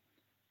careful.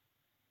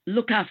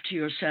 Look after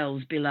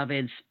yourselves,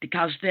 beloveds,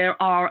 because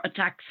there are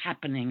attacks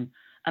happening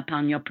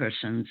upon your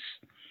persons.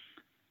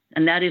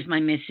 And that is my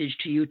message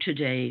to you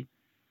today.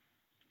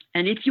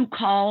 And if you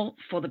call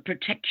for the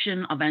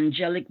protection of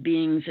angelic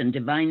beings and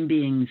divine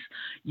beings,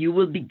 you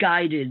will be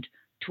guided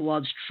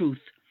towards truth.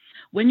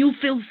 When you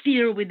feel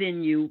fear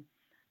within you,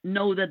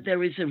 know that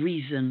there is a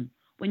reason.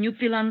 When you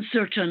feel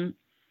uncertain,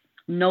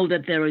 know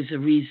that there is a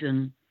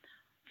reason.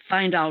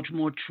 Find out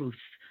more truth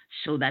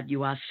so that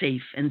you are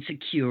safe and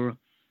secure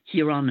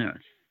here on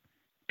earth.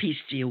 Peace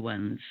to you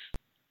ones.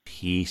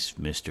 Peace,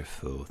 Mr.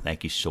 Fu.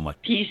 Thank you so much.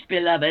 Peace,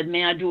 beloved.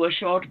 May I do a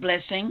short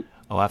blessing?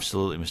 Oh,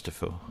 absolutely, Mr.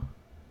 Fu.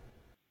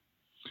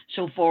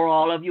 So for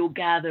all of you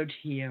gathered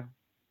here,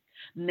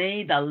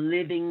 may the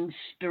living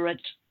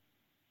spirit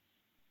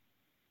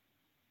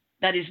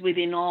that is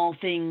within all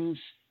things,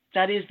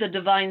 that is the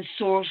divine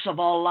source of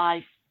all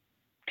life,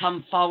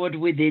 come forward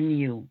within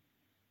you.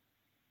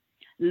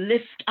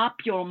 Lift up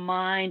your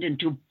mind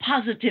into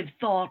positive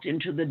thought,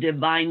 into the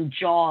divine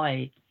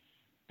joy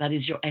that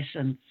is your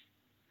essence.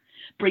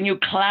 Bring you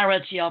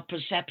clarity of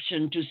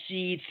perception to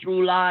see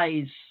through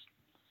lies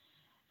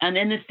and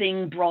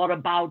anything brought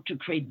about to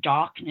create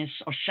darkness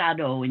or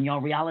shadow in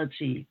your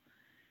reality,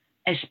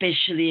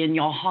 especially in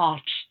your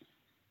heart,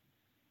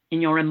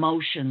 in your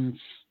emotions.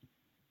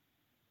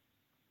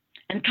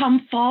 And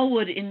come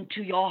forward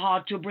into your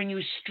heart to bring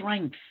you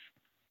strength,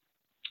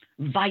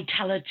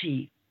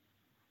 vitality,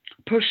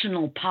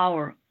 personal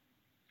power,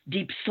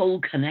 deep soul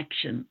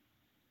connection,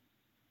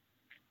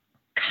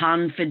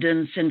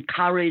 confidence and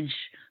courage,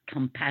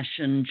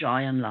 compassion,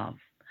 joy, and love.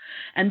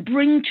 And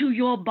bring to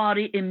your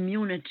body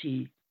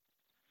immunity,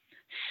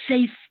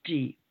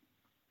 safety,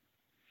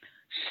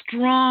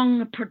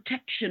 strong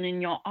protection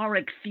in your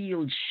auric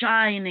field,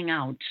 shining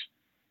out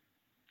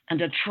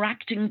and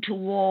attracting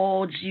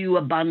towards you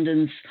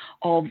abundance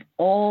of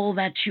all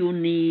that you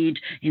need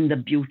in the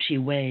beauty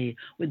way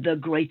with the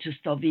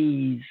greatest of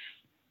ease.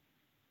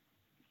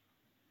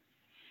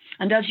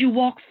 And as you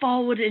walk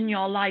forward in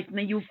your life,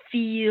 may you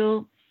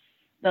feel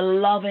the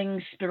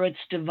loving spirits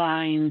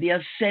divine, the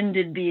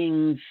ascended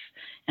beings,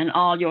 and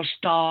all your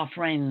star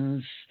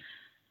friends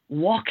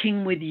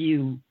walking with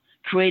you,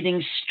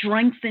 creating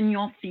strength in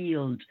your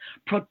field,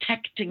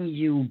 protecting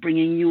you,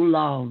 bringing you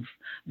love,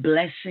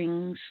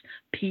 blessings,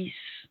 peace,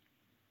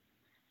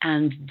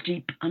 and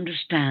deep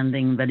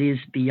understanding that is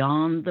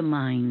beyond the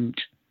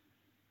mind.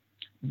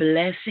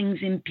 Blessings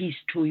and peace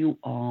to you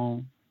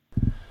all.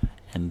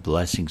 And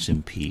blessings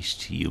and peace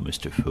to you,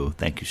 Mr. Fu.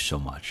 Thank you so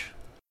much.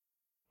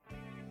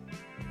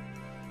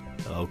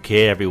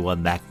 Okay,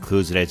 everyone, that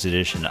concludes today's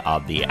edition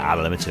of the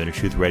Outer Limits of Inner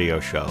Truth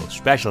radio show.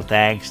 Special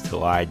thanks to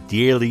our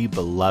dearly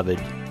beloved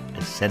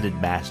Ascended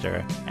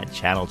Master and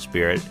Channeled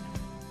Spirit,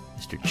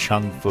 Mr.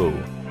 Chung Fu.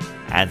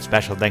 And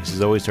special thanks,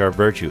 as always, to our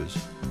virtues,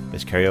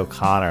 Miss Carrie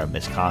O'Connor,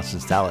 Miss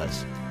Constance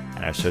Dallas,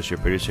 and our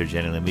associate producer,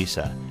 Jenny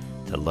Lamisa.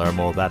 To learn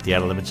more about the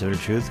Outer Limits of Inner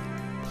Truth,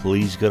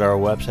 please go to our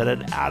website at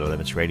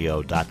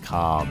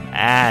outerlimitsradio.com.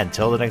 And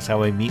until the next time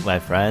we meet, my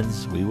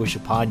friends, we wish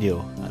upon you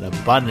an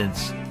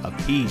abundance of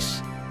peace,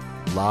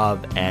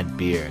 love, and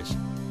beers.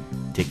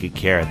 Take good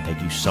care, and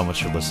thank you so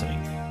much for listening.